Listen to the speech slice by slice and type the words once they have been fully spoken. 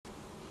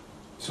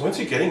So when's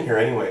he getting here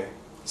anyway?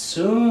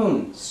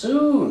 Soon.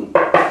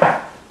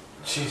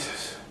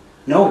 Jesus.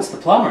 No, it's the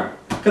plumber.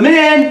 Come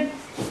in!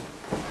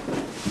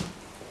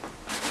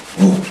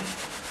 Ooh,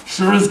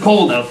 sure is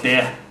cold out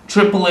there.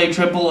 AAA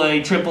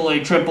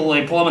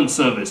plumbing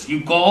service.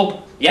 You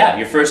called? Yeah,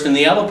 you're first in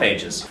the yellow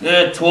pages.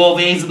 12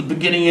 A's at the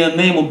beginning of your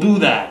name will do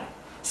that.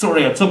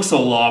 Sorry I took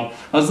so long.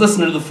 I was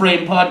listening to the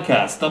Frame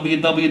Podcast,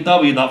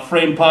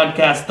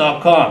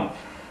 www.framepodcast.com.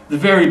 The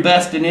very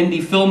best in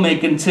indie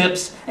filmmaking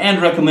tips and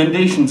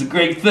recommendations of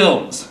great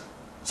films.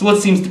 So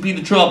what seems to be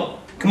the trouble?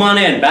 Come on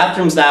in,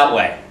 bathroom's that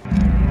way.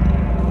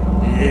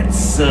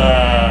 It's,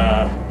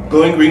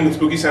 Glowing green with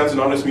spooky sounds and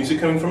ominous music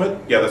coming from it?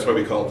 Yeah, that's why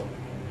we called.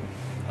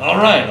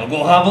 Alright, I'll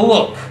go have a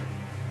look.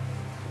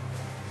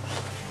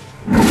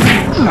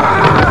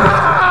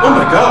 Oh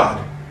my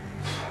god!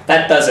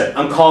 That does it.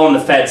 I'm calling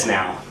the feds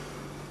now.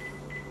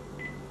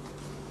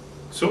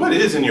 So what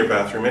is in your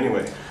bathroom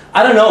anyway?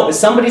 I don't know, but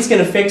somebody's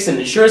gonna fix it,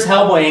 and sure as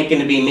hell boy ain't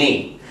gonna be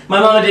me. My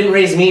mama didn't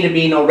raise me to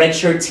be no red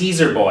shirt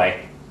teaser boy.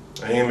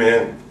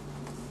 Amen.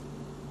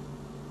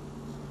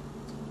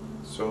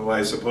 So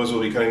I suppose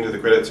we'll be cutting to the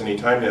credits any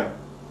time now.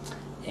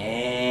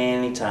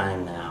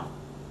 Anytime now.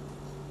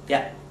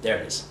 Yeah, there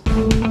it is.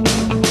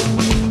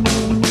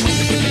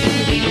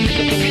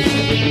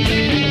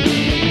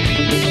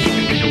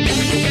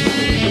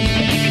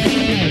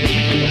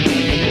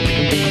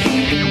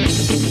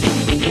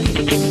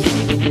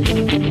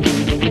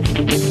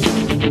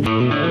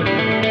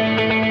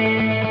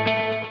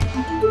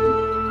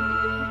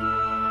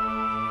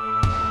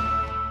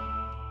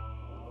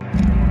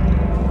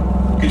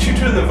 Could you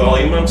turn the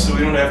volume up so we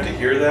don't have to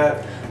hear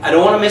that? I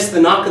don't want to miss the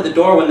knock at the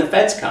door when the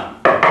feds come.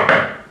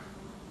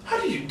 How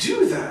do you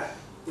do that?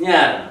 Yeah,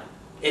 I don't know.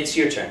 It's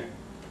your turn.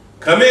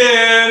 Come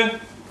in!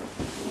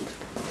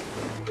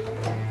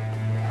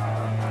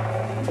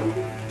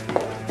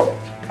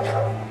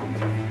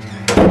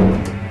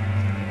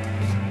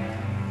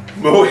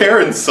 Mohair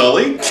and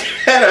Sully?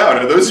 Get out,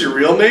 are those your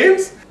real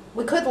names?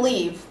 We could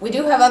leave. We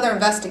do have other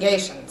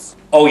investigations.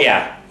 Oh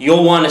yeah,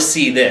 you'll want to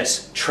see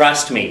this.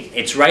 Trust me,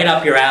 it's right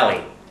up your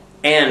alley.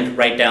 And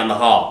right down the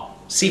hall.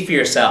 See for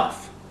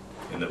yourself.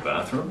 In the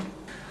bathroom?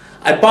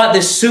 I bought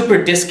this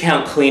super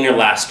discount cleaner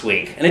last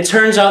week, and it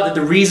turns out that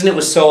the reason it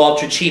was so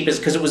ultra cheap is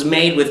because it was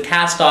made with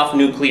cast-off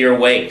nuclear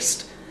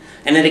waste.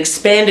 And it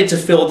expanded to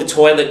fill the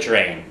toilet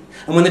drain.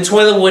 And when the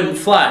toilet wouldn't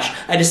flush,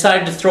 I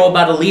decided to throw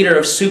about a liter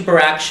of Super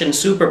Action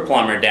Super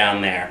Plumber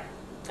down there.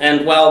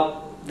 And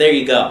well, there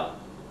you go.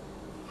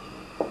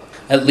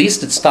 At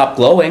least it stopped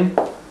glowing.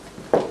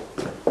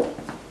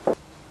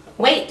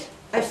 Wait,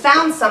 I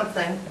found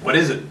something. What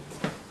is it?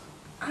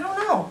 I don't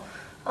know.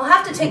 I'll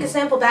have to take a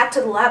sample back to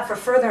the lab for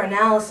further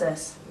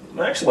analysis.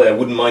 Actually, I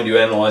wouldn't mind you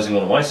analyzing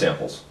one of my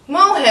samples.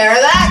 Mohair,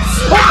 that's...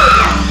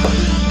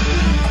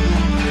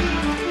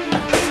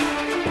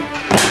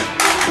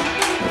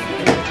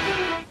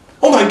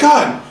 Oh my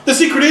god! The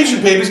secret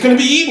agent baby's gonna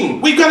be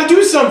eaten! We've gotta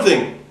do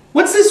something!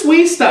 What's this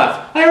we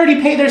stuff? I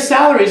already pay their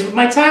salaries with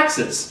my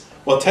taxes.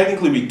 Well,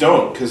 technically we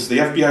don't, because the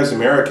FBI's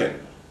American.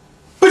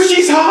 But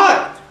she's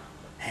hot!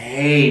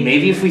 Hey,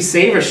 maybe if we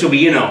save her, she'll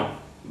be,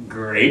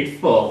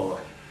 grateful.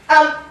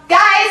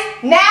 Guys,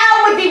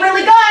 now would be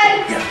really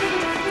good!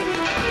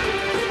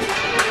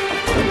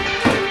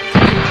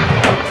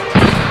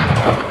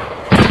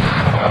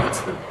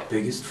 It's the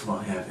biggest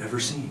fly I've ever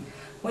seen.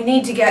 We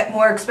need to get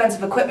more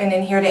expensive equipment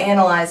in here to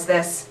analyze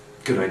this.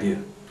 Good idea.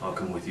 I'll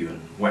come with you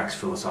and wax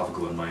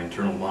philosophical in my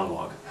internal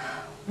monologue.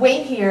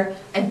 Wait here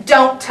and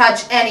don't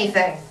touch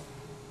anything.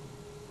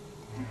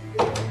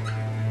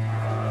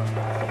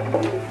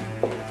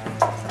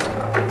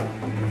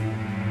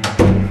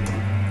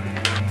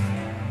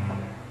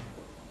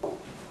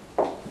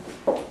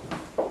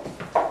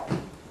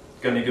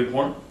 Got any good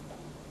porn?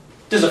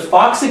 Does a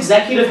Fox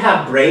executive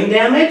have brain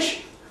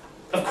damage?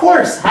 Of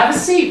course, have a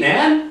seat,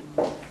 man.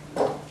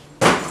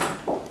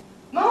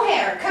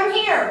 Mohair, come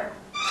here.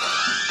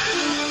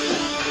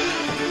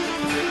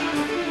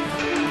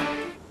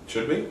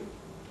 Should we?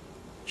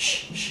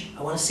 Shh,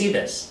 I want to see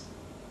this.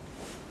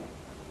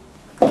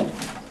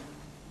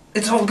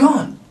 It's all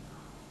gone.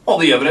 All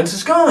the evidence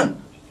is gone.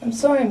 I'm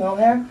sorry,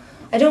 Mohair.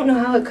 I don't know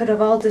how it could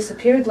have all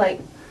disappeared like...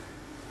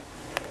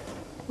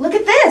 Look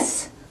at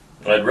this!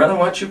 I'd rather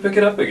watch you pick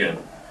it up again.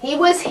 He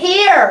was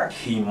here!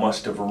 He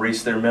must have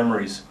erased their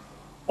memories,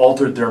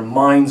 altered their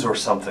minds or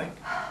something.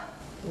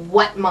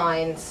 What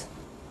minds?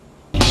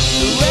 The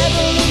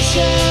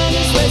revolution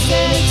is less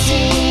than it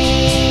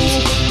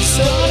seems.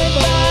 Sorted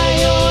by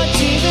your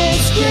TV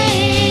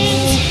screen.